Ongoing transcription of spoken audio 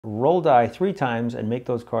roll die 3 times and make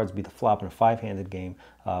those cards be the flop in a 5-handed game,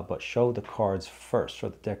 but show the cards first, show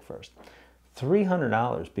the deck first.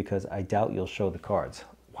 $300 because I doubt you'll show the cards.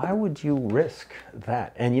 Why would you risk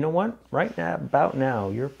that? And you know what? Right now, about now,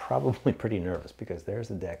 you're probably pretty nervous because there's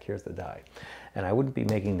the deck, here's the die. And I wouldn't be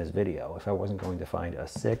making this video if I wasn't going to find a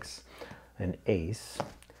 6, an ace,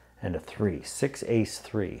 and a 3. 6, ace,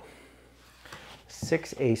 3.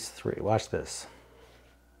 6, ace, 3. Watch this.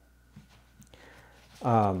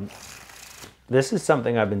 This is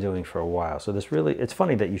something I've been doing for a while. So this really, it's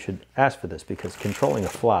funny that you should ask for this because controlling a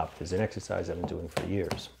flop is an exercise I've been doing for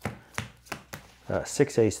years.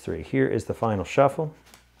 6, ace, 3. Here is the final shuffle.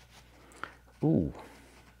 Ooh,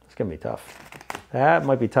 it's gonna be tough. That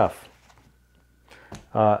might be tough.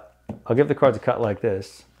 I'll give the cards a cut like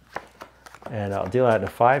this, and I'll deal out in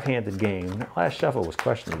a 5-handed game. That last shuffle was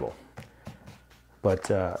questionable,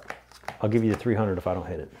 but I'll give you the 300 if I don't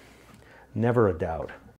hit it. Never a doubt.